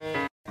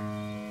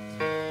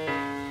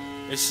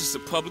It's just a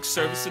public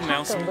service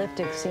announcement.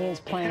 Apocalyptic scenes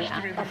playing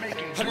out.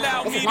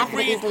 Allow me to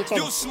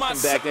reintroduce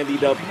myself. Back Andy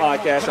Dub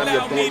Podcast. I'm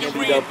your boy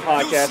Andy Dub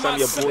Podcast. I'm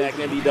your boy Back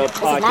Andy Dub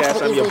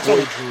Podcast. I'm your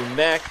boy Drew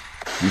Mack.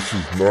 This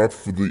is not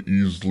for the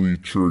easily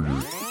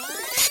triggered.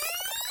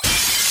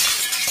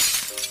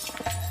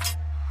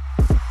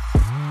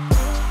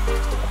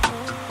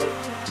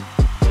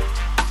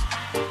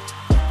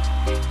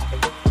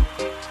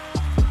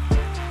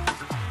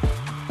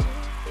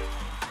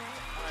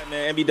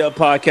 MB Dub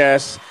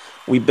Podcast.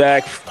 We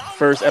back.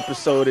 First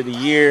episode of the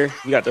year.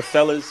 We got the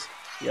fellas.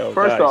 Yo,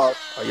 first guys,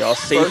 off, are y'all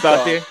safe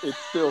out there? It's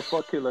still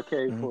fuck Killer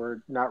K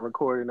for not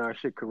recording our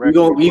shit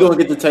correctly. We gonna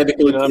get the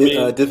technical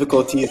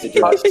difficulties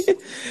addressed.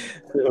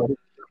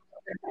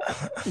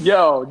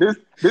 Yo,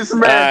 this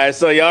man. All right,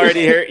 so y'all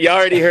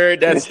already heard.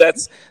 That's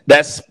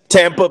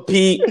Tampa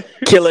Pete,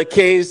 Killer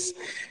Case.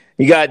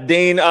 You got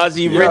Dane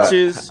Ozzy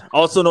Riches,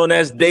 also known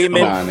as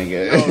Damon. Come on,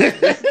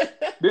 nigga.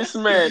 This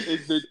man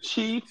is the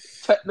chief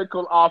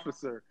technical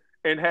officer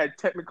and had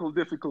technical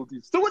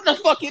difficulties. So what the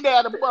fuck you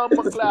had a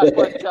bumper class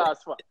podcast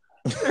for?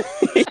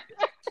 This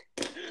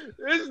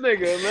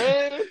nigga,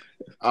 man.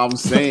 I'm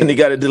saying. And you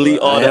got to delete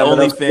all the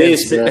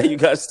OnlyFans shit that you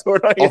got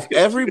stored on your of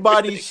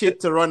everybody's shit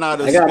to run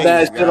out of I got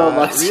space. bad shit on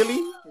my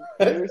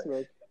Really?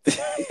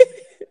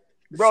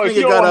 Bro, if Nigga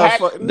you got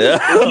don't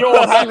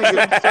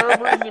hack some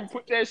servers and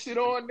put that shit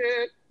on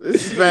there.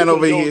 This man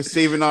over here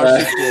saving our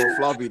shit to a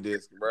floppy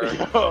disk, bro.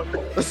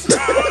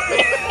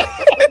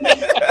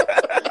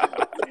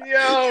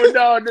 Yo,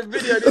 no, the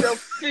video, they don't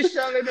fish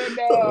out of the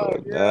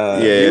dog.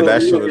 Yeah,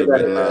 that shit would have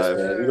been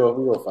live. We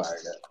gonna fire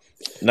that.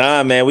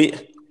 Nah, man,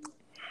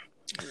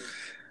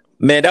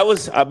 that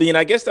was. I mean,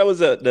 I guess that was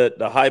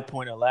the high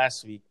point of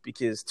last week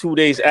because 2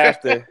 days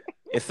after,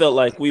 it felt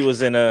like we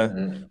was in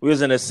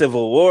a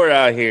civil war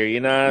out here. You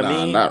know what I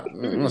mean? Not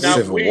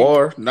civil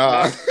war.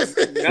 Nah.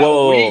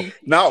 Whoa,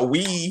 not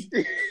we.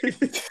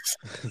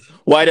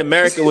 White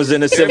America was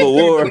in a civil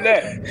war.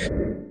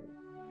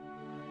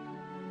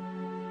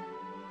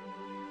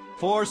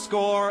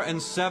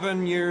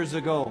 77 years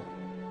ago,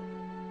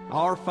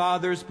 our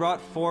fathers brought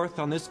forth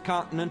on this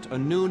continent a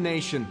new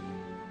nation,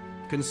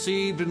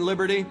 conceived in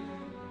liberty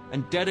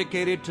and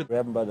dedicated to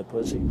Grab him by the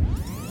pussy.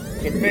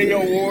 And Mayo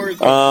Wars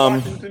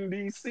Washington,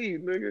 D.C.,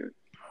 nigga.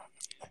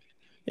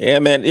 Yeah,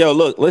 man. Yo,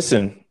 look,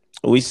 listen.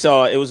 We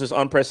saw it was just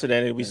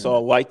unprecedented. We saw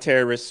white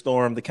terrorists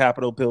storm the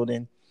Capitol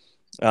building.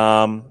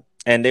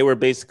 And they were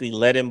basically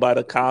led in by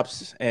the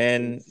cops,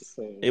 and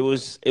it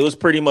was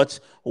pretty much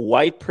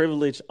white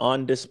privilege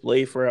on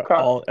display for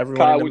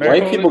everyone in America.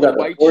 White people got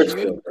the force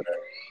field.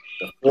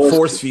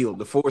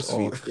 The force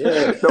field.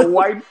 Yeah, the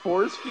white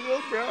force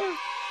field, bro.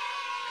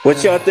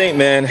 What y'all think,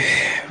 man?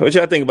 What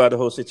y'all think about the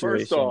whole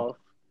situation? First off,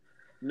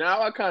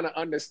 now I kind of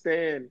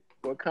understand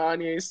what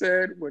Kanye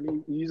said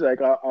when he's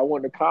like, I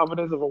want the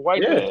confidence of a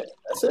white man.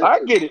 That's it.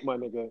 I get it, my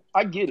nigga.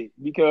 I get it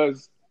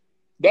because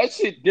that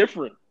shit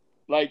different.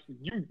 Like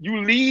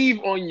you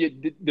leave on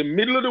the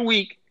middle of the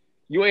week,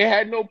 you ain't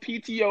had no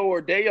PTO or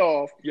day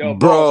off. Yo,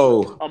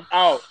 bro, I'm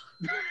out.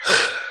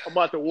 I'm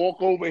about to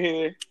walk over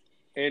here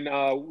and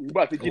we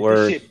about to get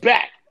this shit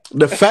back.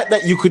 The fact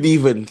that you could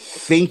even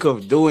think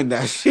of doing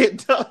that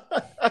shit,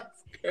 that's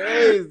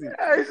crazy.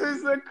 This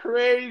is the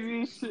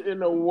crazy shit in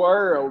the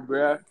world,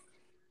 bro.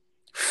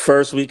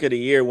 First week of the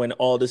year when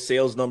all the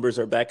sales numbers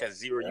are back at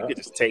zero, you could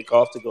just take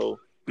off to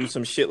go do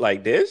some shit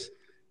like this.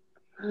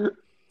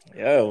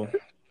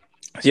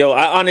 Yo,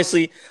 I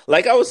honestly,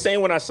 like I was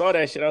saying when I saw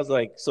that shit, I was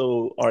like,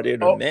 so are there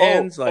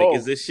demands?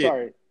 Is this shit?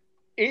 Sorry.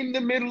 In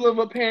the middle of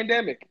a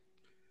pandemic.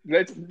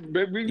 Let's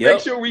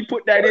make sure we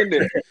put that in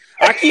there.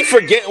 I keep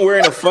forgetting we're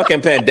in a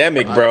fucking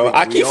pandemic, bro.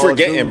 I keep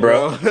forgetting,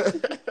 bro.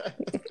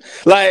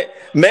 Like,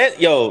 man,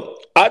 yo,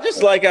 I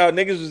just like how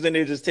niggas was in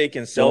there just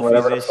taking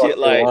selfies and shit.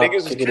 Like,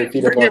 niggas was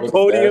bringing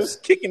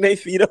podiums, kicking their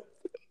feet up.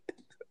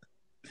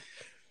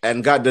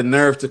 And got the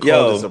nerve to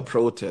call this a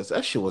protest.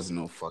 That shit was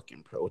no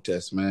fucking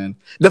protest, man.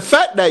 The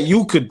fact that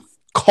you could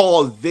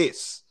call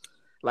this,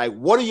 like,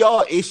 what are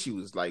y'all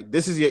issues? Like,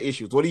 this is your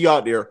issues. What are you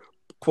out there,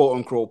 quote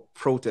unquote,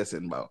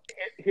 protesting about?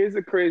 Here's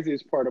the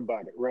craziest part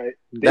about it, right?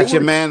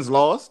 Your man's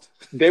lost?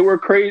 They were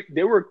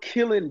They were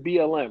killing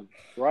BLM,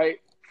 right?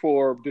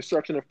 For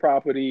destruction of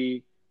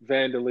property,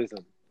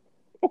 vandalism.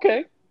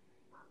 Okay.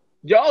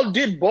 Y'all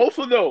did both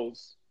of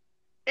those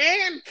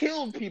and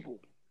killed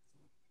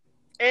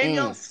and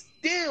y'all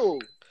still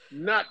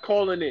not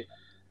calling it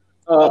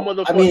a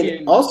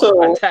motherfucking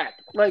also attack.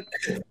 Like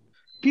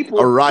people,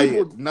 a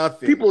riot,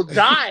 nothing. People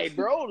died,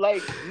 bro.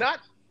 Like not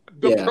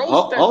the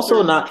protesters.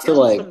 Also, not to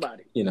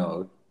somebody.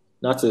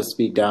 Not to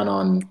speak down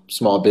on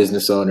small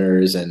business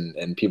owners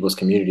and people's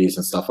communities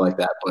and stuff like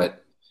that,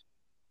 but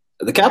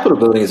the Capitol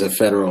building is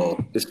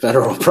federal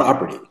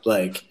property.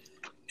 Like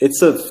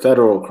it's a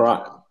federal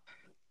crime.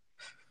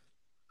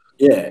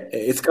 Yeah,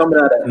 it's coming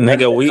out of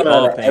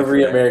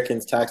every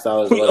American's tax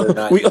dollars, whether or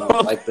not you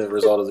like the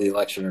result of the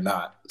election or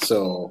not.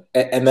 So,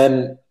 and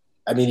then,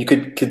 I mean, you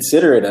could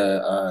consider it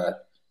a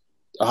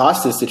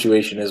hostage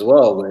situation as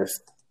well with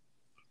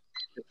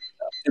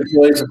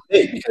employees of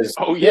state because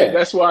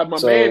that's why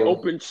my man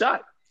opened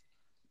shot.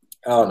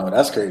 Oh no,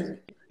 that's crazy.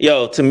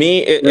 Yo, to me,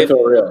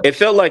 it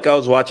felt like I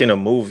was watching a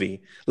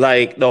movie.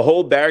 Like the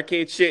whole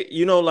barricade shit,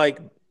 like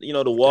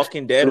The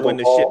Walking Dead when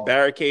the shit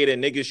barricade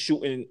and niggas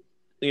shooting,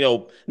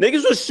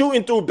 niggas was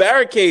shooting through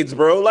barricades,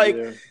 bro. Like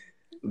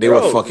they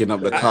were fucking up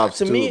the cops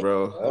too,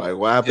 bro. Like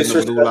what happened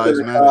to Blue Lives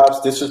Matter?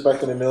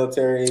 Disrespecting the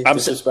military.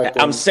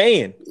 I'm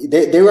saying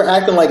they were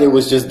acting like it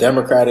was just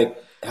Democratic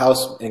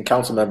House and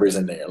council members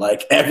in there.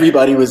 Like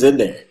everybody was in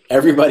there.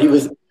 Everybody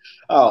was.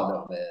 Oh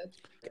no, man.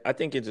 I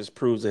think it just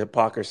proves the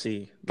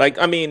hypocrisy. Like,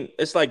 I mean,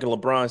 it's like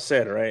LeBron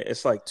said, right?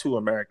 It's like two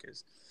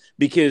Americas.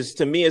 Because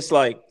to me, it's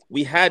like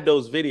we had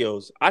those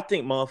videos. I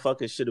think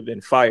motherfuckers should have been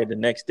fired the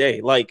next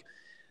day. Like,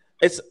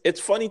 it's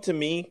funny to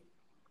me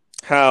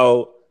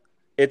how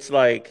it's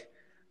like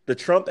the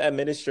Trump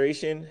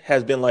administration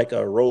has been like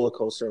a roller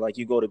coaster. Like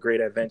you go to Great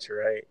Adventure,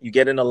 right? You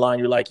get in a line,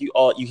 you're like, you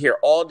hear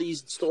all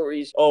these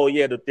stories. Oh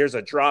yeah, there's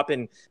a drop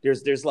and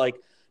there's like,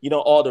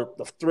 all the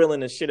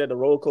thrilling and shit at the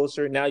roller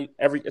coaster. Now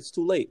it's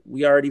too late.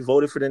 We already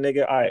voted for the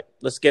nigga. All right,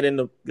 let's get on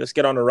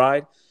the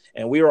ride.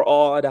 And we were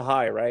all at a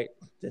high, right?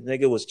 The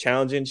nigga was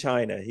challenging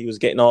China. He was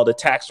getting all the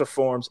tax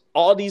reforms.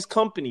 All these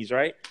companies,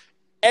 right?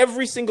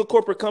 Every single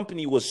corporate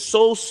company was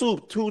so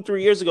souped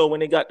 2-3 years ago when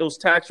they got those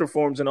tax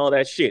reforms and all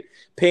that shit,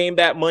 paying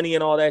back money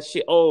and all that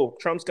shit. Oh,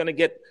 Trump's gonna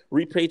get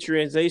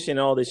repatriation and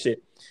all this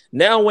shit.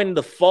 Now when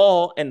the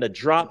fall and the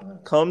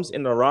drop comes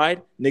in the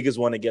ride, niggas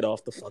want to get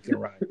off the fucking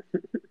ride.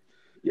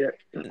 Yeah,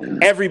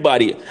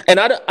 everybody. And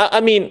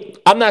I mean,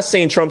 I'm not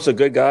saying Trump's a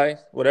good guy,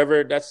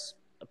 whatever. That's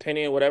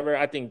opinion, whatever.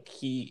 I think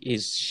he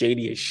is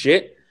shady as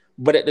shit.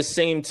 But at the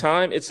same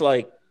time, it's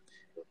like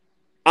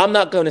I'm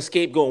not going to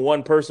scapegoat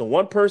one person.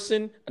 One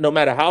person, no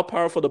matter how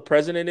powerful the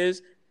president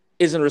is,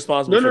 isn't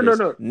responsible for this.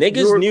 No.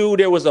 Niggas knew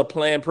there was a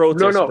planned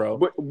protest, bro.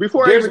 But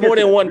before there's more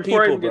than one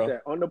people, bro.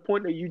 On the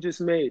point that you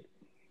just made,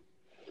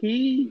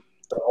 he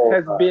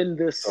has been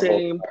the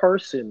same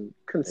person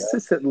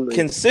consistently.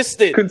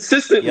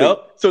 Consistently.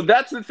 Yep. So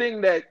that's the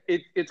thing that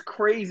it's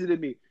crazy to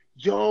me.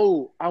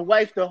 Yo, I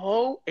wifed the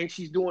hoe and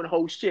she's doing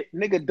hoe shit.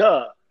 Nigga,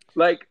 duh.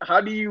 Like,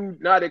 how do you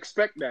not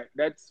expect that?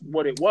 That's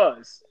what it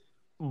was.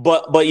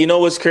 But you know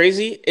what's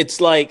crazy?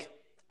 It's like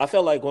I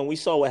felt like when we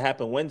saw what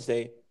happened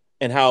Wednesday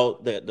and how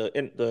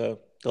the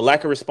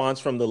lack of response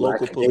from the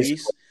local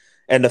police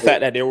and the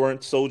fact that there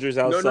weren't soldiers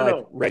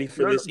outside ready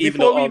for this,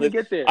 even though all this,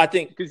 I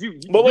think. Because you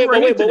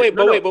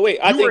wait.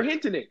 You were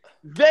hinting it.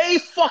 They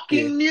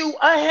fucking knew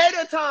ahead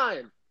of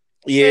time.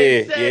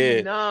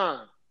 Yeah.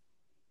 Nah.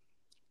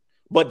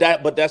 But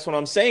that's what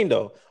I'm saying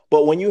though.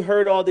 But when you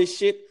heard all this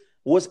shit,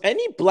 was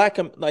any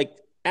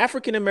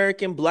African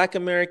American, Black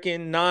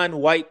American,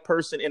 non-white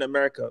person in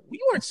America, we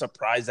weren't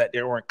surprised that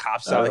there weren't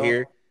cops out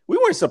here. We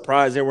weren't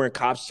surprised there weren't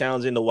cops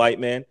challenging the white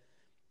man.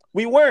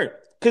 We weren't,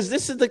 because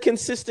this is the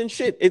consistent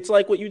shit. It's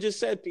like what you just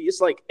said, P. It's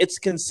like it's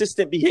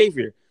consistent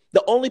behavior.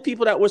 The only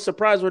people that were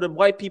surprised were the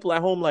white people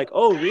at home. Like,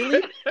 oh,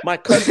 really? My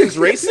cousin's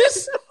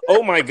racist?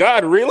 Oh my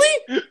God,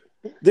 really?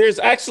 There's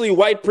actually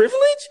white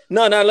privilege?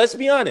 No, let's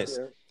be honest.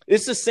 Yeah.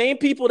 It's the same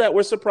people that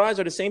were surprised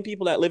are the same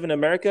people that live in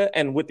America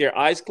and with their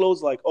eyes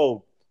closed, like,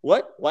 oh,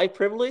 what? White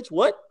privilege?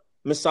 What?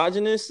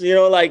 Misogynists?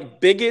 Like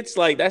bigots?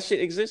 Like that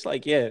shit exists?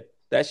 Like, yeah,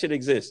 that shit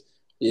exists.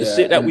 Yeah, the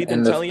shit that we've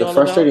been telling you all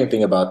about. The frustrating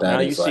thing about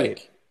that is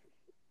like,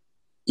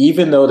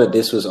 even though that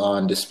this was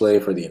on display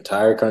for the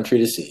entire country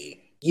to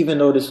see, even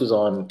though this was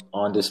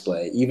on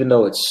display, even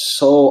though it's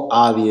so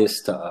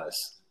obvious to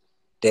us,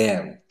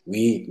 damn,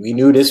 we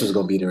knew this was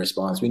going to be the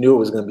response. We knew it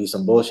was going to be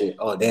some bullshit.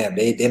 Oh, damn,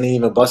 they didn't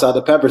even bust out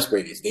the pepper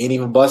sprays. They didn't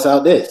even bust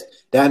out this,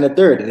 that, and the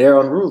third. And they're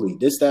unruly.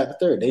 This, that, and the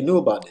third. They knew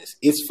about this.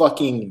 It's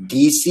fucking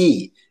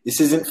D.C. This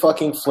isn't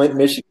fucking Flint,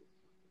 Michigan.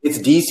 It's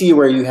D.C.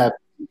 where you have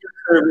Secret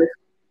Service,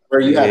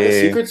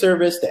 the Secret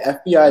Service, the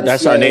FBI.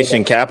 That's CIA, our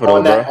nation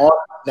capital, bro. On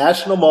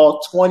National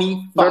Mall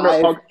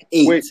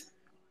 25-8.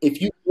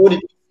 If you go to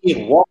D.C.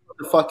 and walk on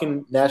the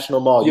fucking National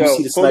Mall, you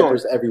see the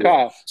snipers everywhere.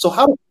 Kyle. So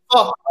how the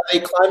fuck are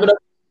they climbing up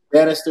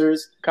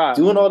banisters,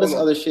 doing all this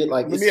other shit?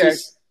 Like, it's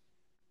just...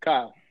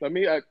 Kyle, let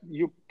me,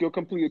 you're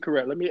completely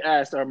correct. Let me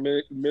ask our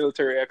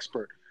military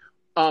expert.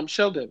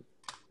 Sheldon,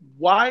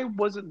 why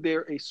wasn't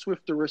there a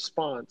swifter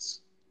response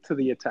to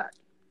the attack?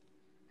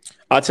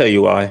 I'll tell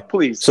you why.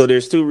 Please. So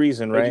there's two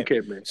reasons, right?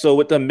 Educate me. So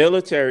with the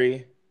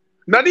military...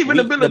 Not even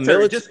the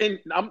military. Just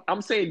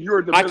I'm saying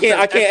you're the. I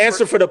can't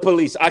answer for the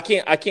police. I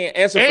can't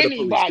answer for the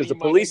police because the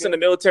police and the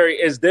military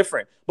is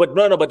different. But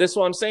no. But this is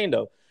what I'm saying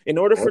though. In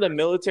order for the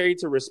military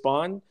to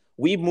respond,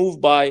 we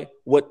move by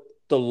what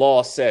the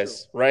law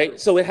says, right?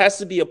 So it has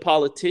to be a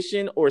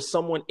politician or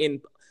someone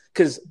in,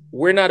 because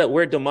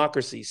we're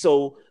democracy.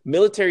 So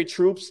military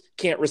troops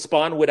can't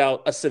respond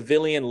without a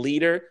civilian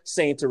leader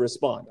saying to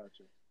respond.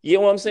 You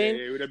know what I'm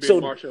saying? Yeah, so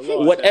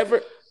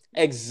whatever.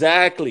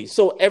 Exactly.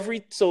 So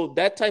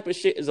that type of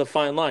shit is a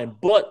fine line.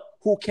 But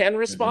who can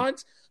respond?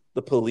 Mm-hmm.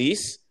 The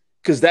police,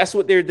 because that's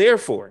what they're there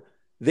for.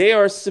 They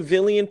are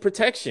civilian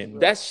protection.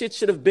 That shit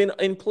should have been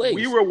in place.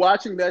 We were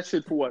watching that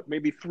shit for what,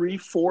 maybe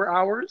 3-4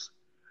 hours,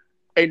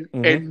 and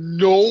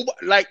no,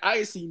 like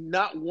I see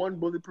not one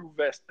bulletproof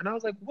vest, and I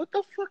was like, what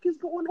the fuck is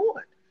going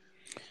on?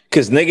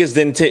 Because niggas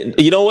didn't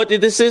you know what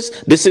this is?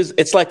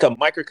 It's like a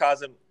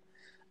microcosm.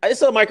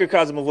 It's a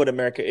microcosm of what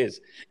America is.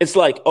 It's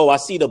like, oh, I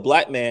see the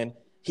black man.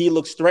 He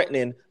looks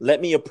threatening.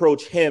 Let me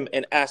approach him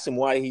and ask him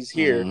why he's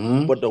here.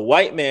 Mm-hmm. But the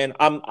white man,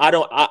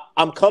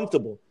 I'm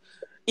comfortable.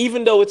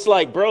 Even though it's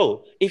like,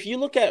 bro, if you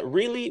look at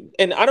really,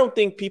 and I don't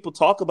think people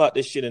talk about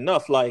this shit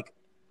enough. Like,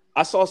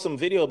 I saw some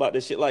video about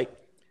this shit. Like,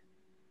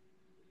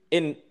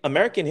 in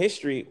American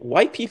history,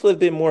 white people have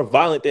been more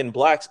violent than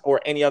blacks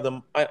or any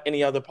other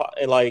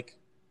like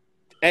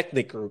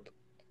ethnic group.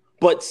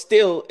 But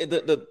still,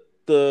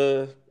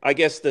 the I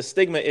guess the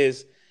stigma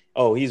is,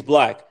 oh, he's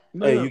black.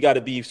 No. You got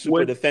to be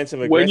super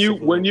defensive. Aggressive.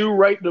 When you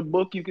write the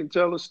book, you can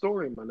tell a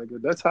story, my nigga.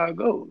 That's how it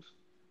goes.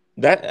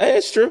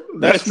 That's true.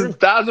 That's true.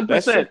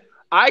 1,000%.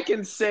 I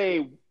can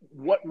say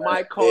what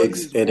my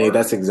cause is.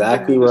 That's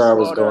exactly where I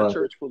was going. A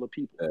church full of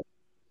people,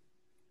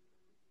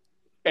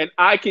 and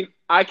I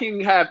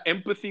can have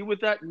empathy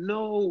with that.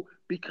 No,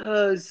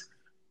 because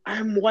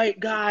I'm white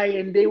guy,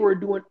 and they were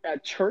doing a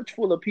church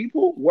full of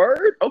people.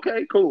 Word,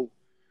 okay, cool.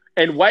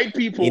 And white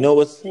people,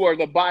 who are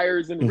the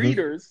buyers and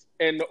readers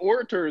and the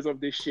orators of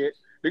this shit,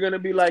 they're gonna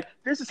be like,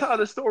 "This is how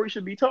the story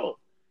should be told."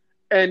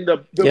 And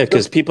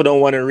because people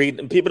don't want to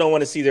read, people don't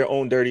want to see their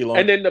own dirty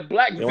laundry. And then the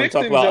black victims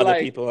talk about are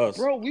like, people else.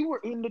 "Bro, we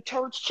were in the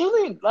church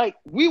chilling, like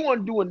we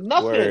weren't doing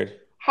nothing. Word.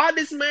 How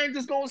this man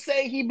just gonna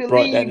say he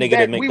believed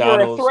that we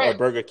were a threat or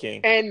Burger King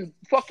and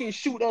fucking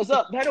shoot us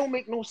up? That don't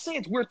make no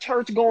sense. We're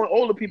church going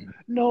older people.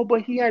 No,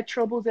 but he had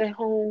troubles at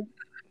home,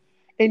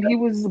 and he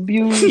was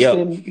abused,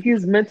 and he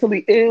was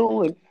mentally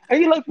ill,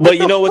 and you're like, but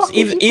you know what's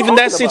even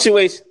that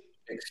situation."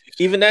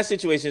 Even that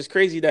situation is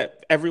crazy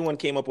that everyone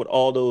came up with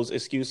all those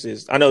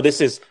excuses. I know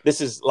this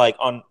is like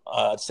on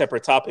a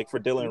separate topic for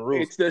Dylan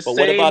Roof. But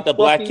what about the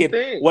black kid?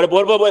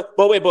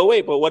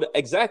 What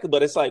exactly?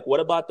 But it's like,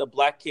 what about the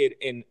black kid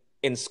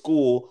in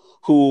school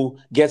who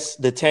gets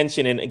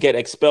detention and get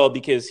expelled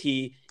because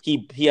he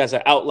has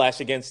an outlash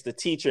against the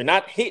teacher,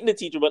 not hitting the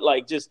teacher, but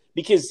like just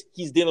because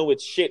he's dealing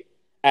with shit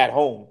at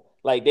home.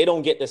 Like they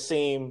don't get the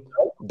same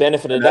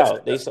benefit of the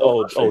doubt. They say,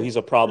 oh, he's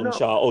a problem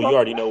child. Oh, you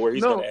already know where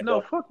he's going to end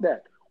up. No, fuck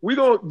that. We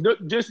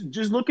don't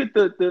just look at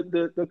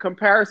the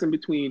comparison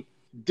between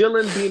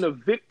Dylan being a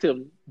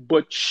victim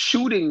but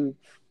shooting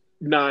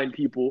 9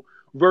 people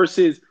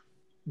versus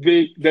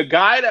the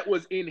guy that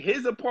was in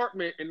his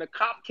apartment and the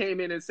cop came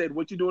in and said,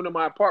 "What you doing in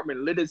my apartment?"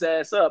 Lit his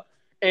ass up,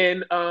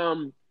 and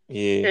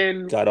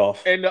got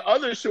off. And the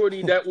other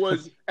shorty that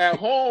was at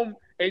home.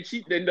 And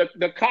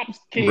the cops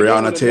came Breonna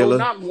in with Taylor. a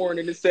knock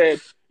warning and said,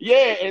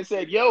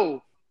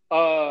 "Yo,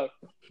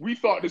 we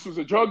thought this was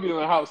a drug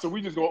dealer house, so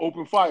we just gonna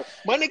open fire."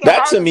 My nigga,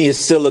 that to me is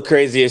still the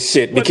craziest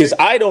shit because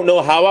I don't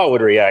know how I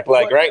would react.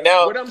 Like right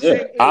now, what I'm saying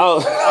is,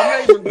 I'm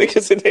not even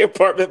niggas in their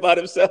apartment by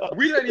themselves.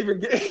 We're not even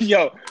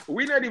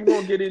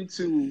gonna get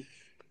into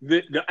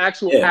the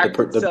actual act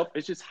itself.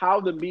 It's just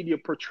how the media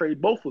portrayed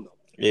both of them.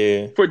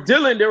 Yeah. For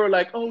Dylan, they were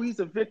like, "Oh, he's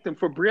a victim."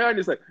 For Breonna,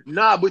 it's like,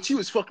 "Nah, but she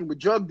was fucking with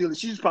drug dealers.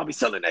 She was probably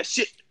selling that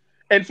shit."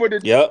 And for the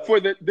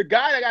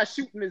guy that got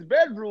shot in his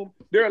bedroom,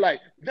 they're like,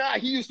 "Nah,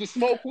 he used to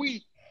smoke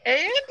weed."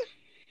 And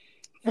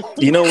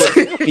you know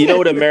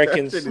what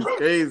Americans that shit is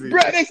crazy.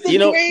 Bro, that's the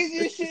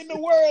craziest shit in the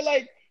world.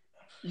 Like,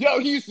 yo,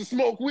 he used to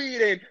smoke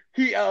weed and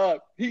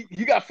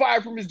he got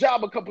fired from his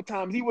job a couple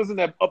times. He wasn't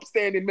an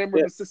upstanding member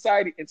of the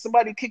society, and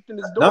somebody kicked in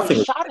his door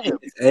and shot him.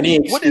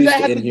 What does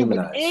that have to do with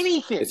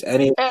anything? It's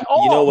any at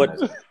all.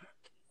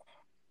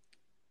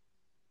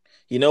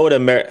 You know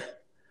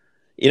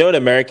what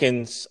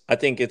Americans, I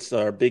think it's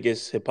our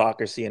biggest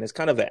hypocrisy, and it's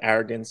kind of an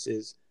arrogance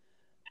is,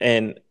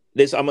 and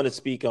this, I'm going to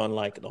speak on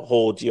like the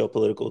whole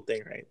geopolitical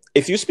thing, right?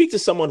 If you speak to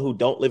someone who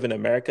don't live in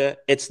America,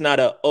 it's not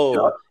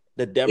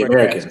the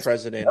Democrats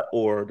president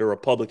or the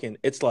Republican.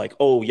 It's like,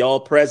 oh, y'all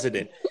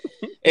president.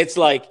 It's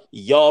like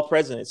y'all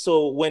president.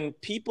 So when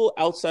people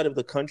outside of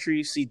the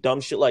country see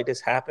dumb shit like this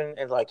happen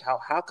and like,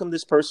 how come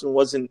this person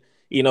wasn't,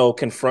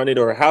 confronted,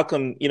 or how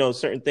come,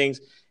 certain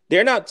things,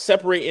 they're not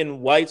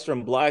separating whites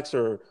from blacks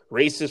or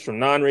racists from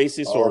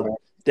non-racists or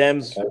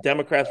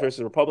Democrats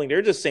versus Republicans.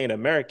 They're just saying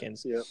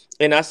Americans. Yeah.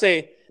 And I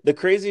say the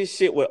craziest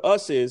shit with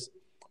us is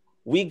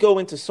we go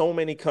into so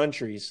many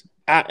countries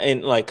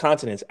in like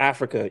continents,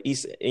 Africa,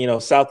 East,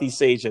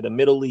 Southeast Asia, the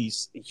Middle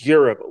East,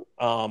 Europe,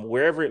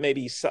 wherever it may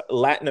be,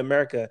 Latin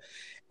America.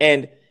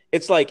 And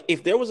it's like,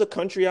 if there was a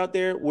country out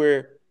there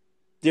where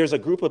there's a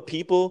group of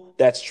people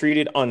that's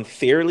treated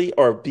unfairly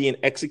or being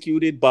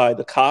executed by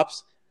the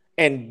cops,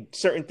 and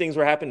certain things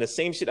were happening, the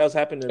same shit that was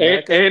happening in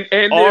America.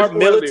 And our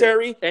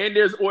military, and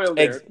there's oil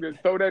there.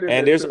 Throw that in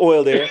and there's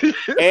oil there.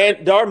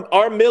 And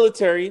our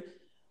military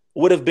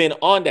would have been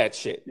on that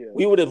shit. Yeah.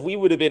 We would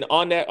have been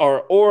on that,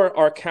 or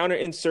our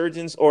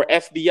counterinsurgents or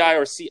FBI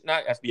or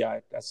not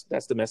FBI.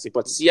 That's domestic,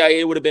 but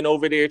CIA would have been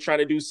over there trying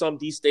to do some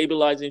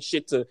destabilizing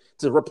shit to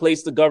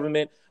replace the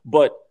government.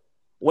 But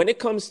when it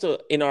comes to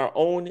in our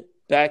own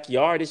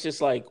backyard, it's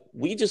just like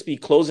we just be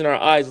closing our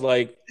eyes,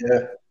 like,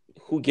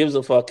 who gives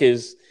a fuck?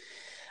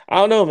 I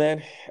don't know,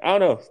 man. I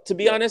don't know. To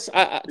be honest,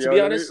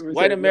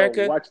 white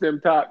America. Watch them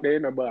talk. They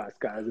ain't no boss,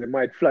 guys. They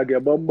might flag your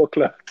bumbo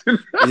clock.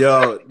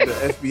 Yo, the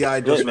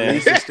FBI just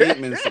released a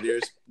statement. So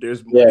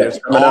there's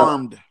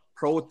armed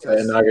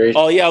protests.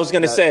 Oh yeah, I was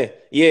gonna say,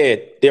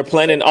 they're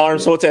planning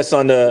armed protests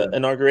on the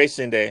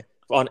inauguration day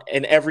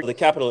the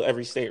capital of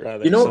every state,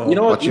 rather. You know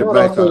what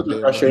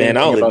also frustrating. Man,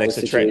 I don't live next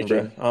to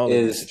Trenton,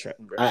 bro.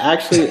 I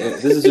actually,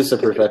 this is just a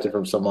perspective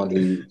from someone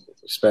who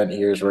spent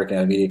years working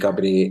at a media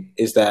company,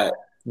 is that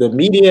the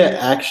media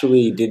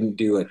actually didn't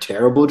do a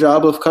terrible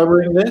job of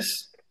covering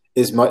this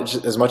as much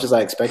as I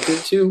expected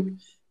to.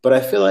 But I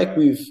feel like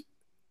we've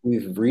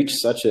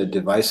reached such a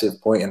divisive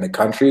point in the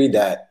country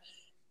that,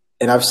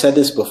 and I've said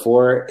this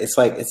before, it's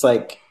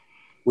like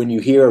when you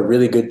hear a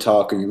really good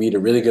talk or you read a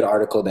really good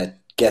article that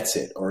gets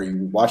it, or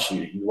you watch a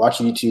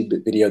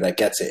YouTube video that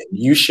gets it,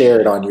 you share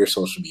it on your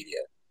social media.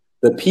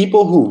 The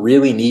people who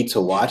really need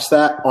to watch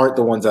that aren't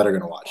the ones that are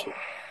going to watch it.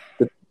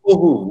 The people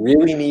who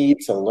really need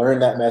to learn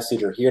that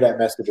message or hear that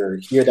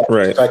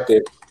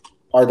perspective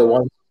are the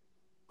ones.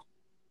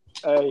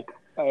 Hey.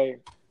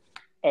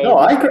 No,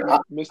 I agree.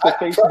 Mr.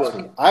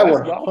 Facebook. I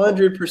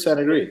 100%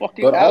 agree.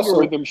 Fucking but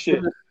algorithm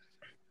shit.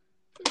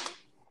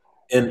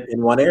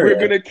 In one area, we're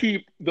gonna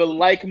keep the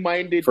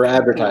like-minded for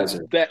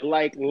advertisers that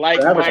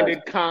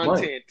like-minded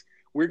content. Right.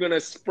 We're gonna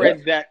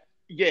spread that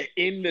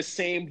in the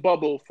same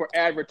bubble for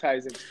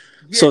advertising.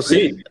 So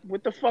see,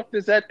 what the fuck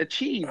does that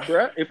achieve,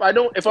 bro? If I'm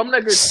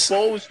not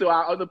exposed to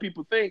how other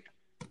people think,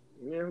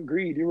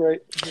 agreed. You're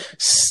right.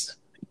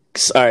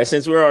 All right,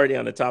 since we're already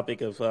on the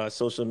topic of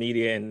social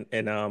media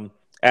and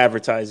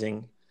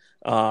advertising,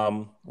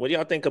 what do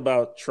y'all think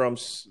about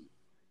Trump's?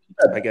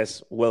 I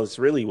guess. Well, it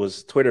really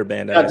was Twitter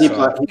ban. He got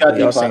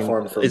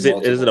deplatformed. Is it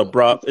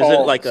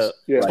like a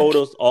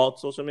total all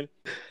social media?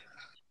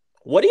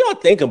 What do y'all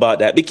think about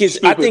that? Because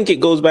I think it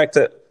goes back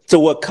to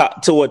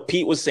what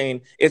Pete was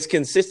saying. It's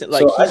consistent.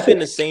 Like he's been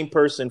the same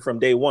person from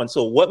day one.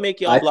 So what make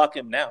y'all block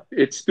him now?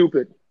 It's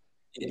stupid.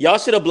 Y'all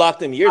should have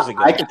blocked him years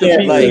ago.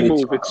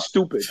 It's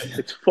stupid.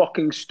 It's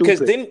fucking stupid.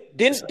 Because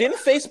didn't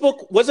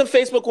Facebook wasn't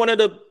Facebook one of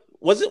the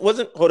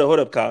hold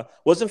up, Kyle.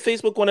 Wasn't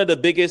Facebook one of the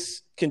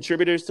biggest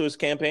contributors to his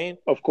campaign?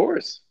 Of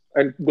course.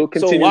 And will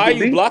continue. So why are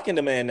you blocking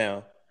the man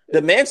now?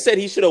 The man said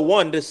he should have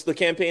won the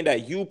campaign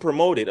that you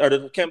promoted or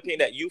the campaign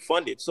that you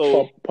funded.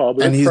 So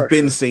and he's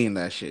been saying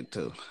that shit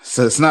too.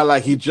 So it's not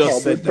like he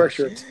just said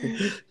pressure.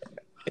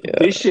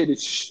 This shit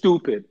is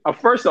stupid.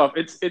 First off,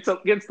 it's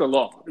against the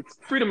law. It's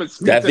freedom of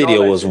speech. That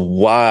video was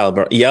wild,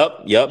 bro.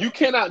 Yep. You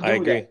cannot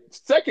do that.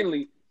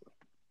 Secondly,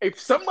 if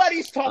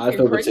somebody's talking I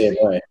feel crazy, the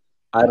same way.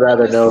 I'd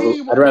rather know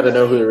who the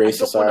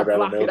racists are. I'd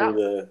rather know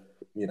who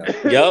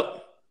Yep.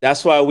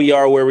 That's why we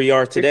are where we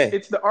are today.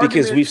 It's the argument,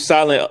 because we've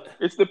silent.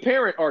 It's the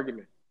parent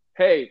argument.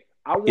 Hey,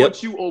 I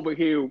want you over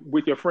here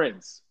with your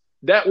friends.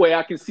 That way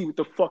I can see what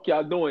the fuck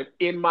y'all doing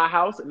in my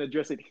house and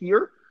address it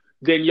here.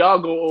 Then y'all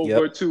go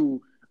over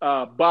to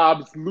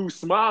Bob's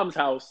loose mom's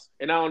house,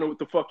 and I don't know what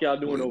the fuck y'all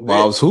doing over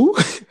Bob's there. Who?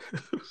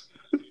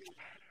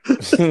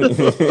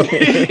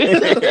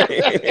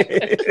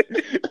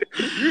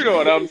 You know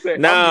what I'm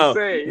saying?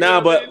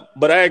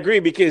 But I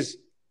agree because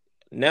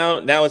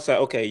now it's like,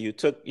 okay, you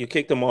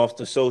kicked him off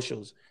the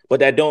socials, but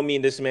that don't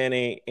mean this man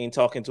ain't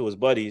talking to his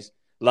buddies.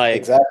 Like,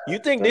 exactly. You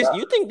think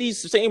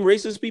these same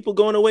racist people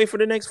going away for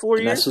the next 4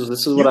 years?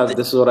 This is what I've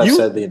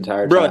said the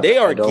entire time. Bro, they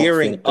are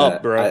gearing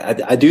up, bro.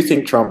 I do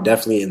think Trump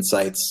definitely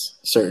incites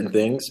certain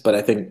things, but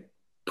I think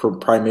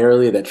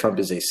primarily that Trump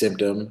is a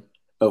symptom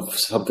of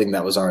something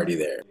that was already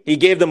there. He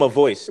gave them a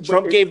voice.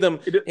 Trump is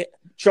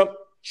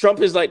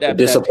like that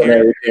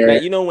disciplinary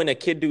parent. That, when a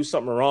kid do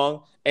something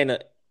wrong and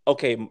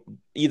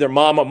either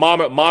mom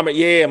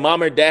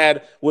or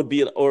dad would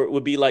be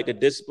like the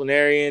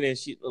disciplinarian, and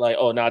she like,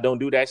 oh no, don't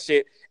do that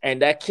shit,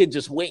 and that kid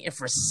just waiting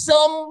for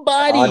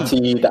somebody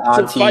the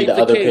other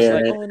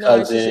parent, like, oh no,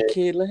 it's just a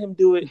kid, let him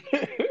do it.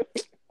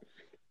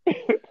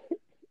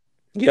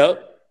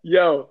 Yep.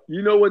 Yo,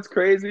 you know what's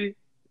crazy?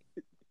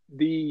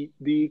 The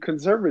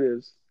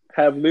conservatives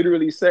have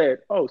literally said,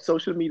 oh,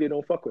 social media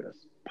don't fuck with us.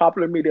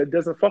 Popular media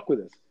doesn't fuck with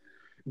us.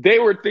 They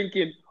were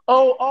thinking,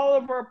 oh, all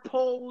of our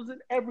polls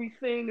and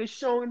everything is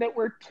showing that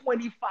we're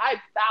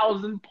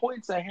 25,000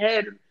 points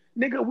ahead.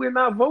 Nigga, we're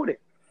not voting.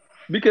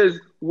 Because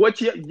what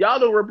y'all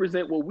don't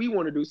represent what we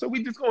want to do. So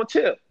we just going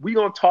to chill. We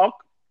going to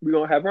talk. We're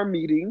going to have our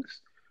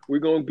meetings. We're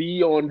going to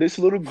be on this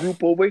little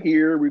group over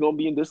here. We're going to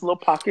be in this little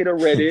pocket of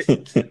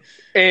Reddit.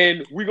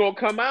 And we're going to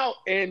come out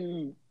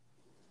and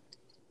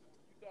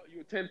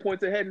you're 10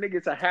 points ahead. Nigga,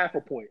 it's a half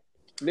a point.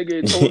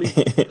 Nigga, it's only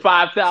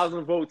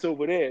 5,000 votes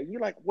over there.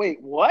 You're like,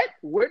 wait, what?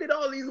 Where did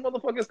all these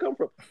motherfuckers come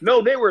from?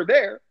 No, they were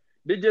there.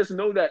 They just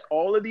know that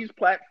all of these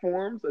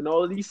platforms and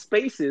all of these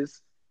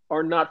spaces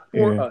are not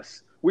for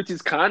us, which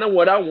is kind of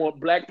what I want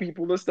black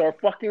people to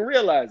start fucking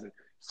realizing.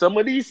 Some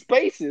of these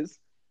spaces,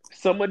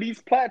 some of these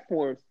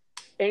platforms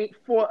ain't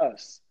for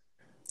us.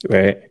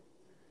 Right.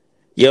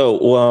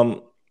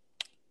 Yo,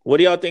 what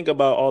do y'all think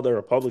about all the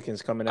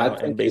Republicans coming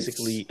out and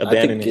basically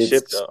abandoning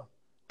ship, though?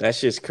 That's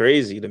just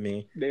crazy to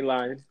me. They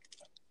lying.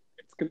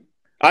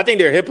 I think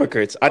they're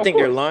hypocrites. I think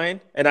they're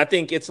lying, and I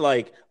think it's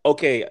like,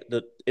 okay,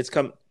 the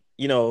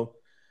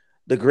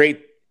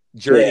great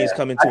journey is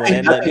coming to an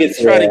end. Let me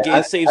try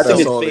to save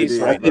some face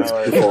right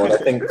now. I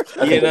think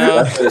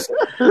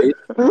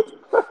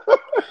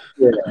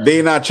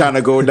they not trying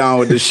to go down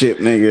with the ship,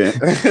 nigga.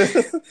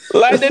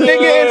 Like the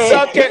nigga in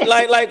South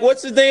Carolina, like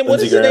what's his name?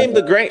 What's his name?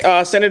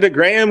 The Senator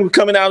Graham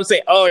coming out and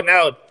saying, "Oh,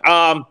 now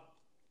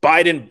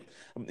Biden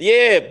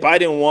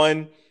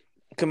won.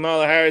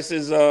 Kamala Harris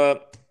is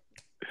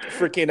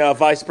freaking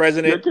vice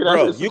president."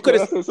 Bro, you could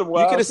have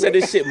said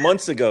this shit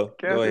months ago.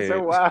 Go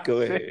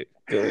ahead.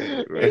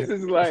 This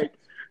is like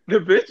the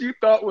bitch you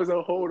thought was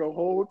a hoe the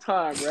whole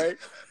time, right?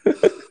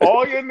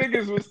 All your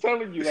niggas was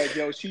telling you, like,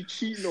 yo, she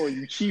cheating on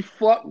you. She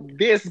fucked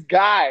this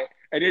guy.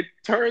 And it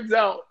turns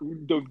out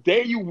the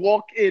day you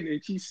walk in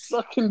and she's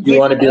sucking dick. You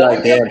want to be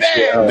like,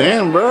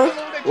 damn, bro.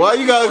 Why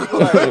you gotta go?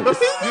 You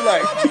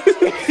like,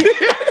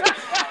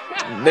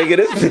 nigga,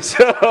 this bitch.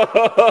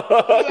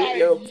 Like,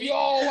 yo,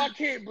 I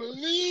can't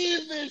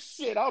believe this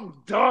shit. I'm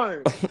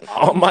done.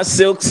 on my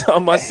silk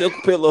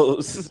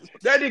pillows.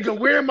 That nigga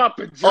wearing my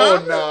pajamas.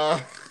 Oh, nah.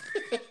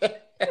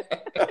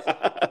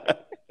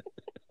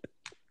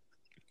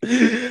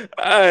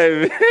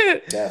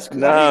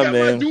 Nah,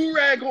 man. My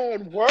do-rag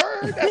on word.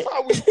 That's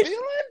how we feeling.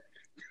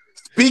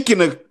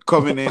 Speaking of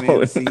coming in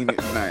and seeing it,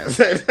 nice.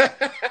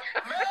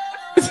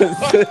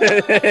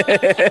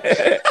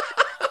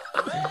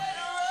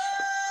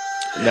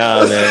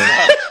 Nah,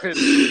 man.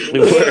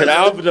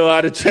 I don't know how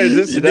to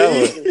transition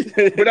that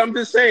one. But I'm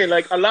just saying,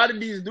 like, a lot of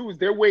these dudes,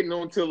 they're waiting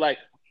until, like,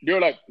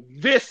 they're like,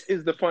 this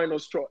is the final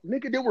straw.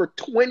 Nigga, there were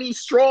 20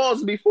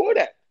 straws before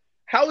that.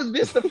 How is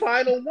this the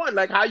final one?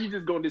 Like, how you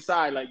just gonna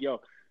decide, like, yo,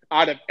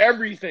 out of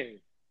everything,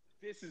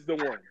 this is the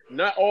one.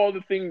 Not all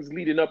the things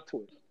leading up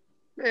to it.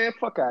 Man,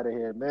 fuck out of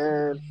here,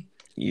 man.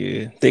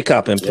 Yeah, they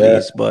copping,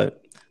 please.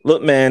 But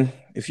look, man,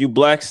 if you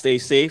black, stay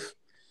safe.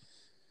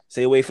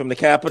 Stay away from the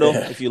Capitol.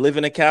 If you live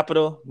in the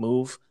Capitol,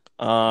 move.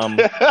 Listen,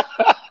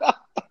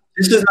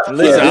 I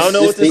don't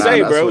know what to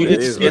say, bro.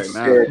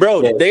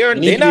 Bro, they're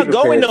not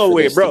going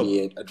nowhere, bro.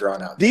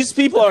 These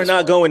people are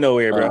not going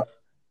nowhere, bro.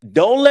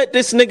 Don't let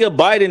this nigga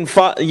Biden,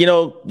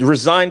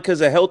 resign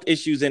because of health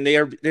issues, and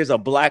there's a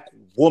black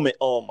woman.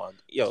 Oh my,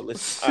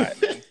 listen. All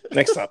right, man.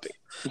 Next topic.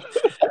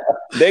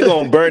 They're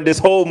gonna burn this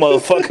whole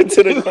motherfucker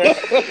to the ground.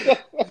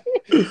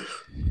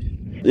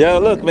 Yeah,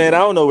 look, man, I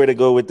don't know where to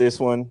go with this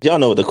one. Y'all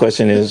know what the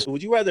question is.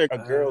 Would you rather a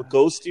girl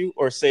ghost you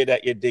or say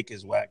that your dick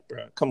is whack,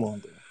 bro? Come on,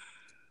 bro.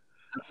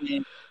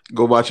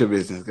 Go about your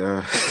business,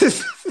 girl. You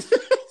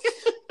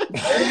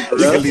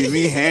can leave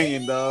me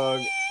hanging, dog.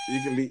 You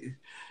can leave.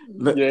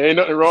 Yeah, ain't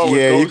nothing wrong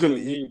with you can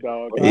me,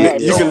 dog.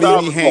 You can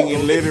leave me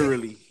hanging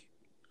literally.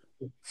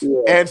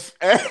 And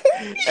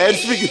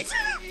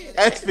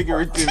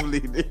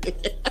figuratively.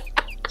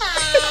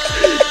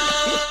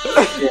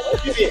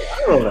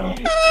 I don't know.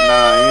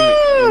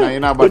 Nah,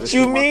 you're not about what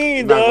you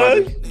mean,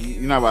 dog?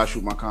 You're not about to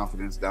shoot my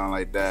confidence down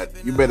like that.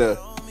 You better,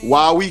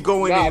 while we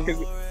going in.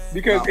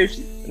 Because if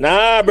she...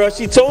 Nah, bro,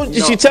 she told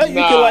you, she tell you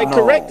can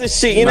correct the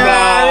shit, you know?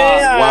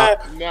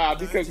 Nah,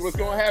 because what's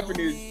gonna happen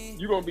is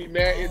you're gonna be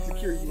mad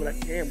insecure. You be like,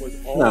 damn, was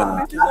all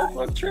that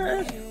fuck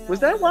trash?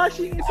 Was that why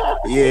she ain't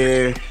talking?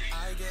 Yeah.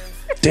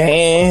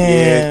 Damn.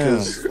 Yeah,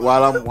 because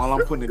while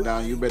I'm putting it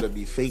down, you better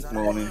be fake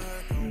moaning.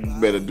 You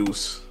better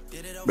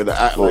better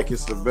act like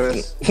it's the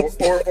best.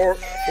 Or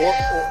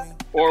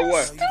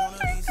what?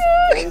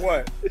 Or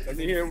what? Let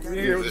me hear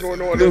what's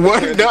going on.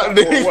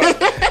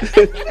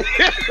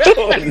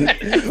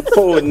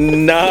 Oh,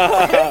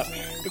 nah.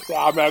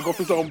 I'm gonna go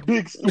for some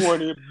big store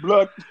and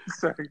blood.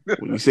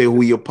 When you say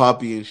who your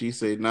poppy and she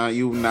say, nah,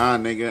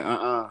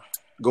 nigga,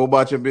 go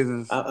about your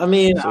business. I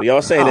mean, so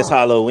y'all saying it's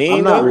Halloween?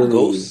 I'm not really.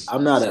 Ghost?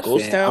 I'm not a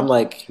fan. Town? I'm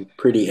like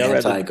pretty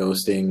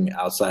anti-ghosting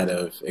outside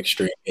of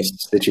extreme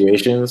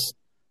situations.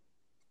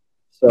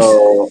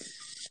 So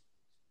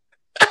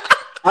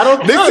I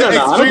don't. This is an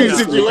extreme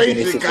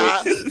situation,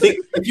 God.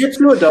 If you're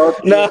two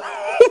adults, nah.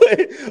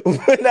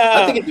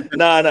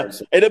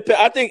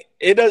 I think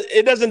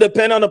it doesn't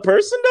depend on the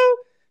person though,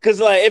 because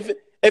like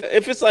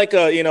if it's like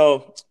a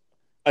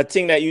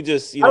thing that you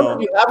just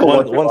once in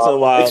a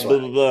while, blah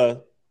blah blah.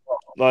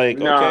 Like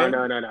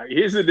no.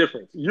 Here's the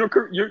difference. You're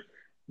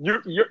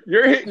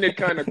hitting it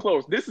kind of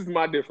close. This is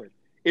my difference.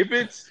 If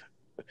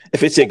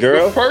it's your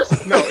girl, wait.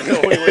 No,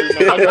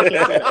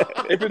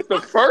 if it's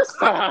the first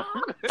time.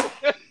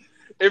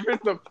 If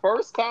it's the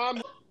first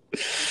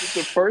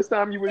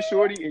time you were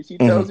shorty and she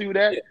tells you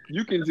that,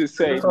 you can just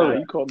say, "Nah,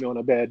 you called me on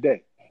a bad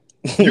day."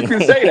 You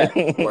can say that.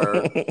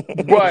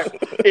 But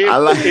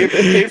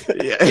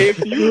if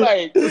you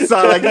like,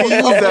 sound like you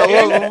used that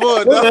one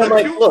before.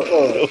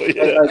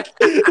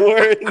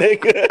 Word,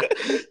 nigga.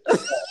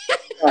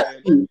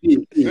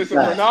 Listen,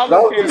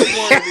 Ronaldo can't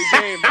score in the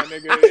game, my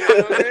nigga.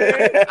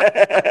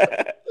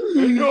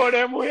 You know what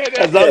I mean?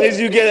 As long as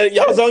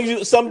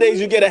you some days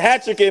you get a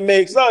hat trick and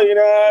make so, you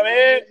know what I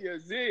mean?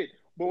 Yes, it.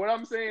 But what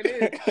I'm saying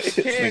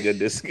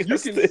is,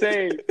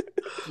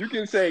 you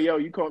can say, yo,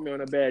 you caught me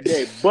on a bad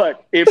day.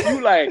 But if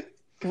you like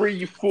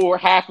 3, 4,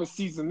 half a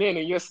season in,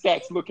 and your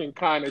stats looking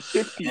kind of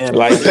shifty.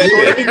 Like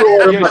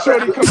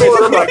Shorty come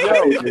in like,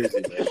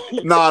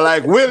 yo, nah,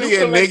 like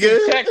William,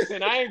 nigga. Checks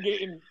and I ain't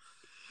getting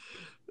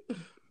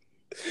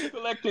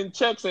collecting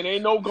checks and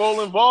ain't no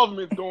goal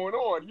involvement going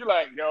on. You're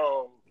like,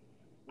 yo,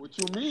 what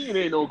you mean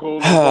ain't no goal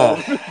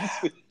involvement?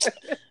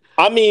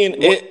 I mean,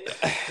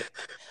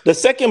 the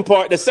second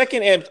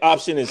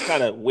option is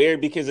kind of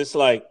weird because it's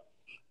like,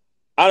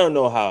 I don't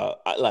know how,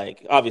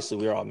 like, obviously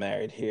we're all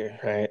married here,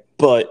 right?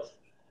 But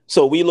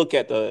so we look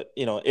at the,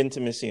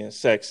 intimacy and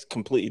sex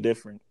completely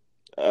different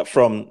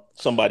from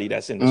somebody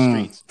that's in the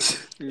streets.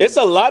 It's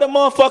a lot of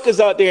motherfuckers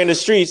out there in the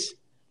streets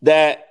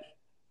that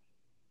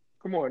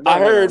come on. I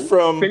heard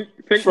from. Think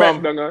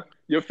back, Dunga.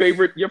 Your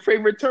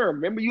favorite term.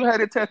 Remember you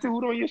had it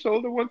tattooed on your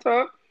shoulder one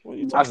time?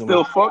 I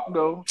still fuck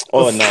though.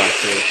 Oh no,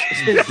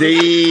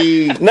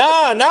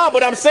 nah.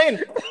 But I'm saying,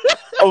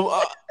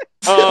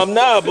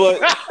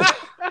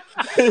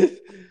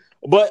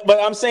 but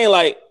I'm saying,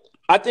 like,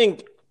 I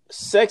think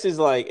sex is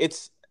like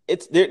it's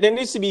there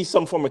needs to be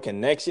some form of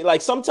connection.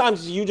 Like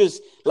sometimes you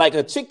just like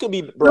a chick could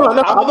be bro.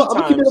 No,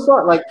 I'm keeping it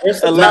apart. Like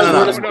there's No.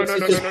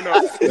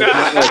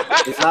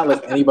 It's not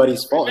like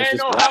anybody's fault. It's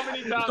just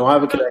you don't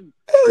have a connection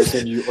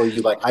person, you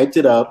like hyped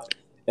it up,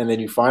 and then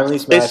you finally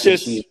smash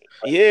it.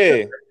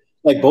 Yeah.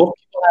 Like both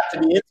people have to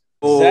be in.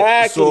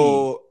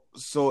 Exactly.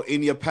 So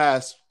in your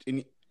past,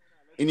 in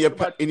your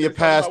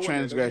past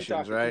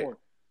transgressions, right?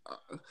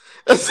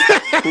 I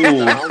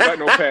don't got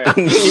no past.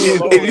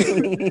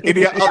 in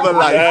your other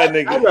life,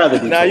 I'd rather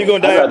be now you're gonna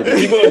die.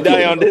 You're gonna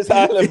die on this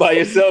island by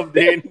yourself,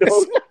 then.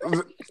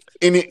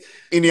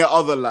 In your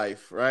other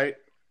life, right?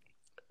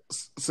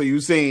 So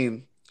you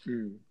saying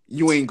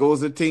you ain't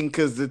goes the thing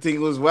because the thing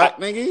was whack,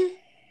 nigga?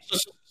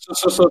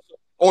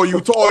 Or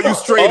you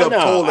straight up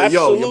told her,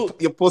 yo,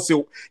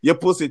 your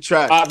pussy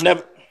trash. I have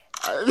never.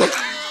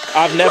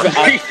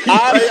 Exactly.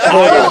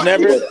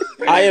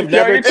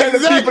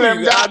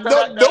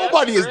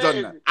 Nobody has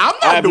done that. I'm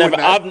not doing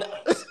that.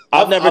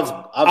 I've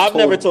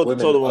never told a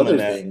woman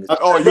that.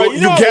 Oh,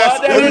 you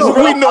guessed. We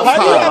know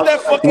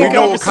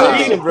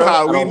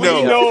Kyle.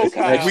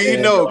 We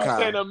know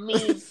Kyle.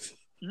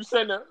 You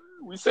send a.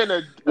 We send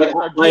a like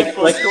I'm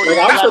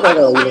sure like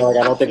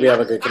I don't think we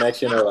have a good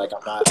connection, or like I'm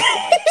not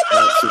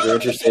super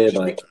interested.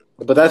 Like,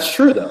 but that's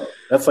true though.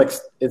 That's like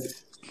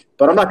it's.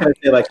 But I'm not gonna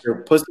say like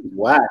your pussy's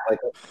whack. Like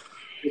that's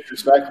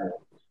disrespectful.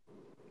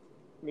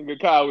 Nigga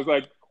Kyle was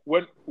like,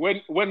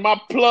 when my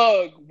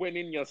plug went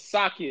in your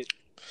socket,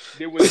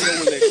 there was no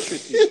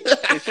electricity.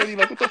 And so he's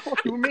like, what the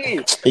fuck you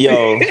mean?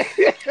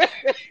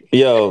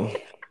 Yo.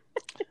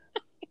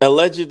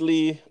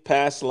 Allegedly,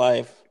 past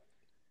life,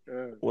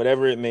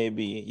 whatever it may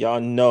be, y'all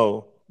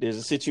know there's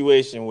a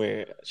situation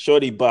where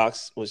Shorty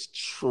Box was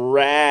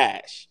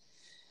trash,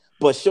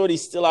 but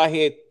Shorty's still out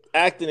here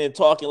acting and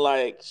talking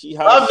like she.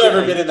 I've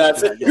never been in that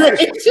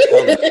situation.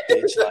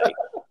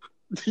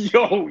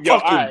 Yo, all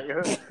right.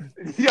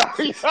 Yo,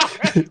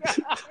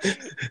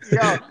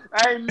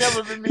 I ain't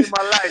never been me in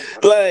my life.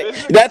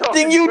 Like that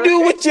thing you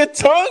do with your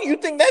tongue, you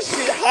think that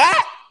shit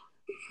hot?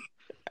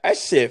 That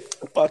shit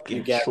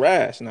fucking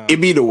trash now. It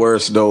be the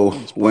worst though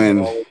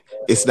when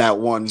it's that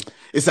one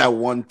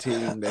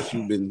thing that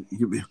you've been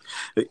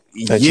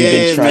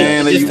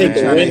man. Just take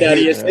the wind out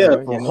of your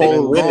sail.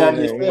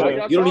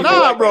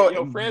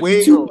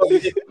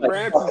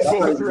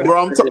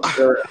 Bro,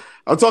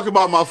 I'm talking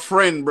about my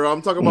friend, bro.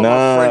 I'm talking about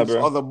my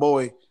friend's other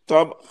boy. I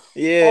heard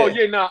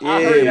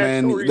that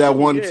man. Story that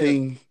one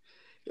thing.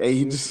 Yeah,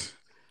 he just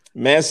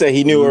man said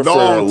he knew her for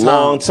a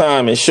long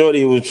time, and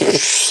Shorty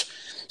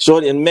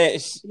and man,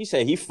 he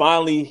said he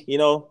finally,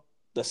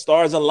 the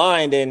stars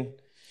aligned, and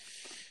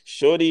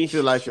Shorty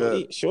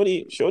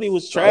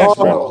was trash,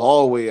 bro.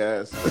 Hallway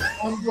ass.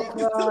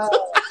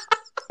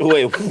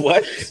 Wait,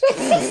 what?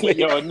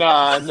 Yo,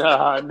 nah, hold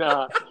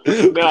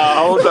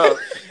up.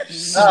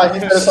 He's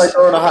just like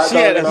throwing a hot dog. She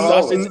had a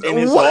sausage in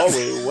his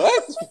hallway.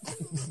 What?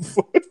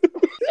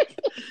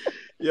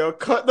 Yo,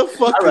 cut the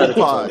fucking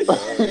pod.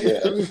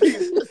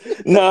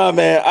 Nah,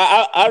 man.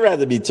 I'd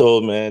rather be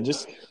told, man.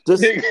 Just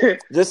say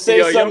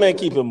something and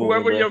keep it moving.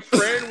 Whoever your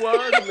friend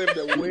was lived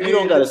a way. You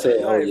don't gotta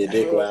say, "Oh, you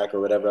dick whack" or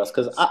whatever else,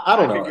 because I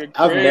don't know.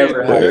 I've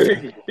never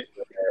had.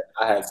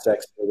 I had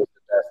sex with the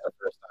best the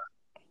first time.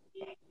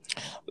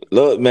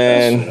 Look,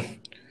 man.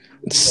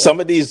 Some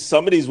of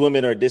these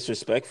women are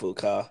disrespectful,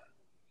 Kyle.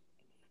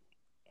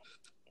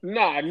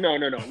 Nah, no. All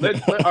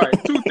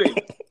right, two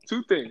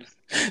things.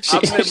 She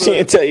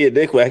didn't tell you a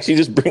dick whack. She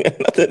just bring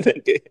another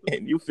nigga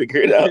and you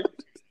figure it out.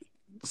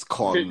 It's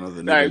called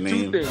another nigga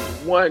name. Two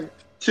things. One,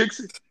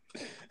 chicks.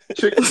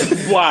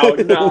 Wow,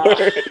 nah.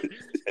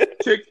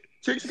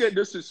 Chicks get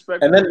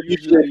disrespectful, and then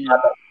usually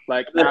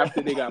like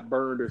after they got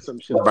burned or some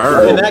shit.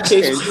 Burned. In that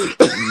case,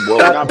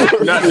 not that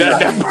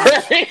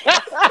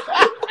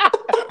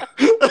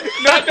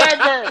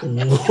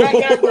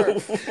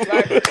burn.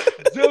 Like,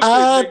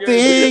 I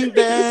think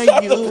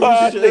that you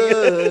pod,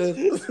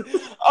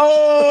 nigga.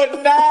 Oh,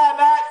 nah.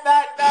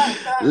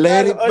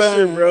 Let it Usher,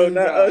 burn, bro.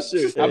 Not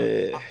Usher.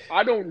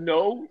 I don't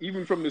know.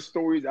 Even from the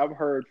stories I've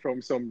heard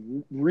from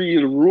some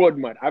real road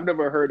mud, I've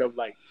never heard of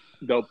like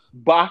the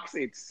box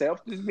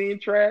itself just being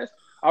trashed.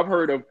 I've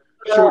heard of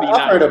Shorty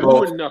not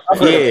doing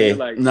nothing. Yeah,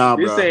 like nah,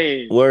 this bro.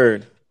 ain't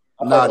word.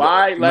 Nah,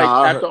 why? Like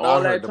after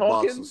all that the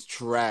talking, box was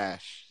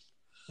trash.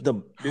 I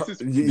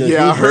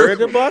heard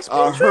the box.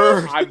 I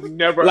heard. I've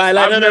never. Like,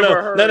 I've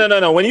never heard.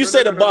 No. When you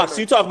say the box,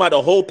 you talking about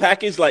the whole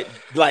package, like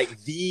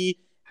the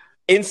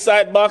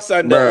inside box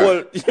on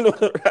the, you know.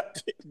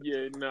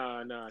 Yeah,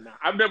 nah.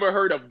 I've never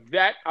heard of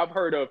that. I've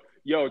heard of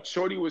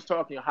Shorty was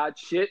talking hot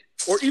shit,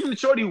 or even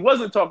Shorty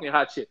wasn't talking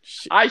hot shit.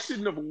 I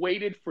shouldn't have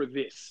waited for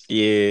this.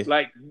 Yeah,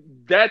 like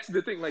that's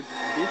the thing. Like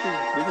this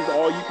is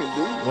all you can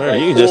do. Well,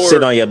 you can just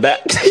sit on your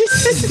back.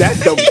 That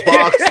the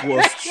box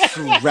was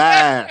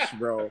trash,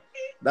 bro.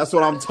 That's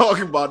what I'm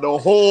talking about. The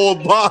whole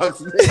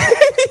box.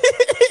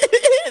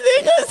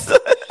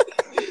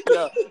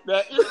 Yeah,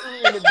 that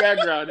in the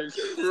background is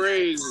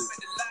crazy.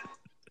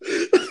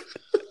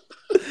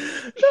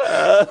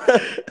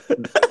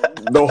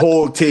 The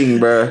whole thing,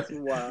 bro.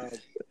 Wow.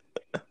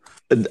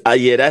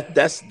 Yeah,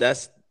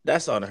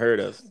 that's unheard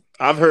of.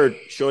 I've heard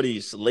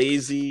Shorty's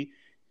lazy.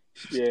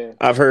 Yeah,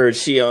 I've heard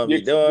she be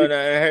doing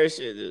her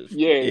shit.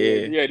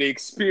 Yeah. The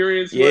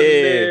experience wasn't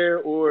there,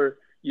 or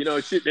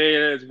shit.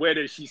 That's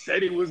whether she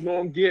said it was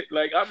gonna get.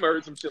 Like I've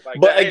heard some shit like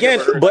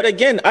that. But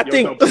again, I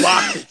think the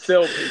box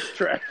itself is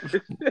trash.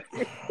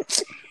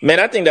 Man,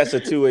 I think that's a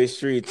two-way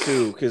street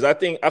too, because I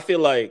feel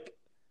like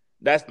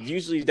that's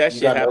usually that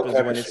shit happens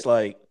when it's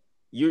like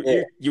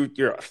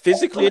you're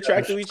physically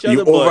attracted to each other,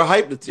 you but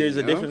overhype the team, there's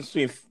a difference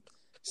between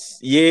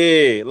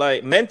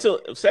like mental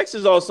sex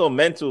is also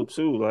mental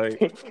too. Like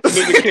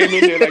nigga came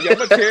in there like I'm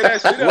gonna tear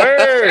that shit up.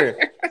 Word.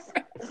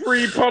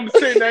 Free pumps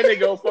in that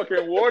nigga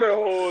fucking water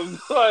hose.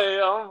 Like,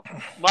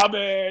 my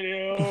bad,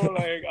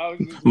 Like I was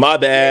just my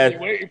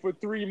bad. Waiting for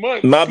 3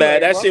 months. My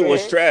bad. That shit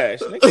was trash.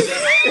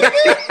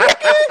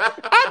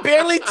 I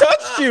barely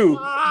touched you.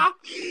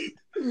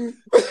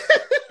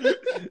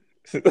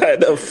 Like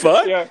the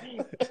fuck? Yeah.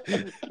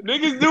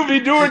 Niggas do be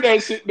doing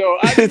that shit though.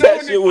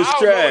 That shit was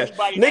trash.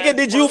 Nigga,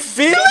 did you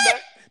feel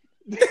it?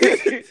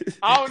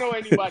 I don't know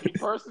anybody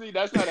personally.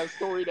 That's not a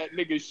story that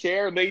niggas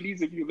share,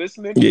 ladies, if you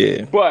listening.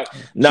 Yeah. But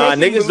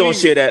niggas don't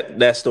share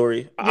that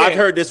story. Yeah, I've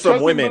heard this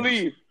from women.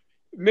 Nigga,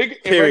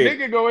 if a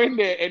nigga go in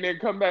there and then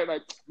come back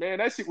like, man,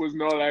 that shit was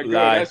not that good.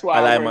 That's why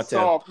I my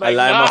tail. Like, I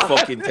lie my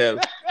fucking tail.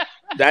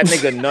 That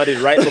nigga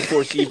nutted right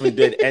before she even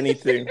did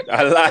anything.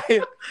 I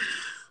lied.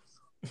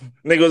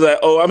 Nigga was like,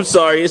 "Oh, I'm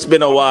sorry. It's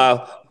been a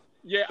while."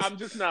 Yeah, I'm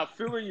just not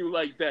feeling you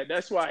like that.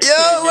 That's why.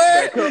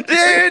 Yeah,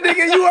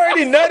 nigga, you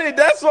already nutted.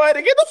 That's why.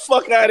 Get the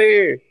fuck out of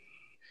here.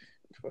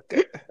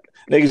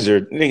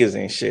 Niggas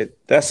ain't shit.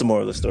 That's the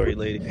moral of the story,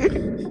 lady.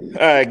 All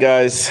right,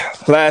 guys.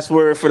 Last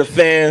word for the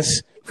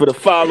fans, for the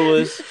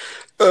followers.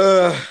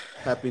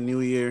 Happy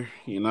New Year.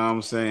 You know what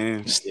I'm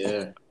saying?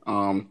 Yeah.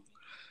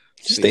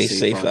 Stay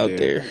safe out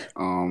there.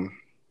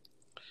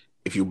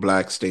 If you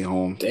black, stay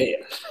home.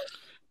 Damn.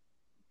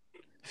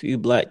 If you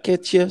black,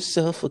 get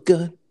yourself a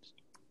gun.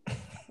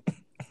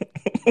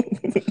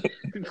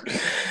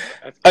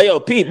 Hey, yo,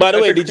 Pete. By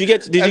the way, did you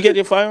get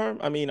your firearm?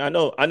 I mean, I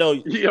know.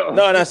 Yo.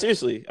 No,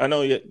 seriously. I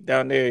know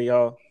down there,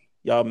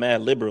 y'all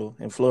mad liberal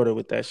in Florida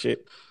with that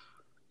shit.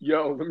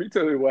 Yo, let me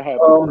tell you what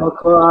happened. Oh my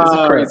god, it's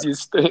the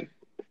craziest thing.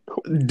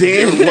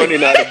 Damn,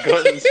 running out of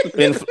guns.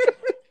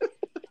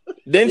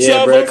 Didn't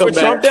y'all vote for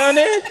Trump down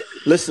there?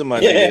 Listen, my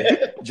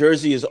nigga,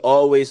 Jersey is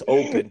always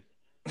open.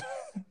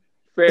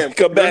 Fam,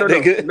 come back,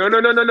 nigga.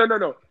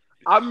 No.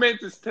 I meant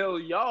to tell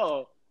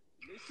y'all.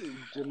 This is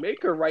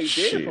Jamaica right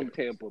there from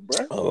Tampa,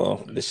 bro.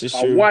 Oh, this is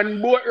true.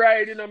 One boat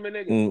ride, my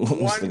nigga.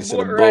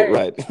 One boat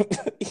ride.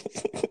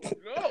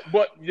 No,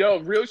 but yo,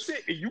 real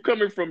shit. If you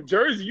coming from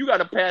Jersey, you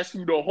gotta pass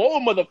through the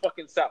whole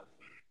motherfucking South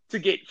to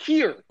get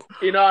here.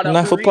 In order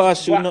not for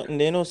pass through nothing.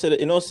 They don't say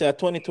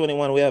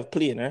 2021 we have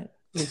plane, right?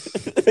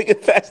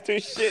 Nigga pass through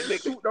shit.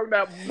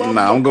 Nigga.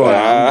 Nah, I'm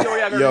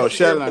going. Yo,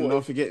 Shetland,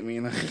 don't forget me.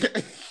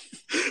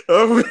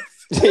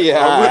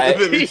 Yeah,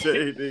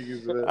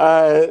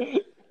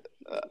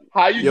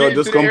 how you get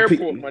to the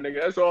airport, my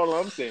nigga? That's all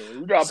I'm saying.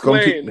 We got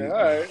plane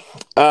there.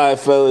 All right,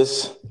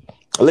 fellas.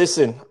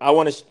 Listen, I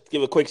want to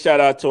give a quick shout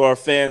out to our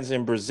fans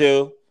in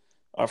Brazil,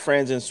 our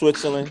friends in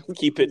Switzerland.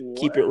 Keep it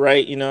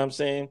right. You know what I'm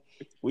saying?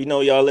 We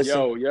know y'all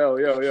listen.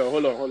 Yo.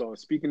 Hold on.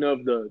 Speaking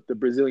of the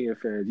Brazilian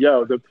fans,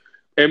 the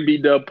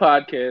MB Dub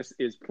podcast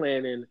is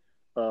planning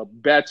a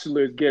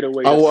bachelor's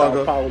getaway to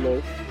Sao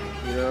Paulo.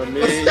 You know what I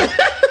mean?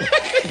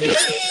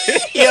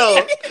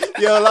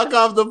 yo, lock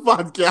off the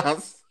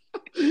podcast.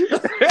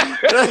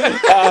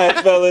 All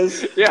right,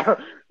 fellas. Yeah,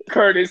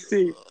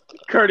 courtesy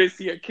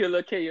of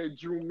Killer K and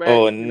Drew Mack.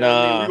 Oh, you know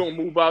nah. We're gonna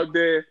move out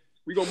there.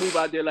 We're gonna move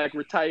out there like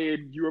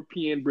retired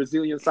European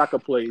Brazilian soccer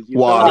players. You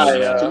wow.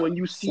 know? So when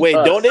you see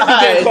don't they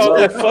get called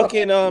that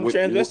fucking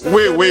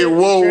transvestite? Wait,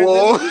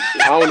 whoa.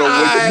 I don't know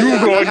what you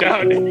going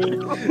down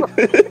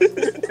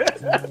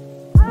there.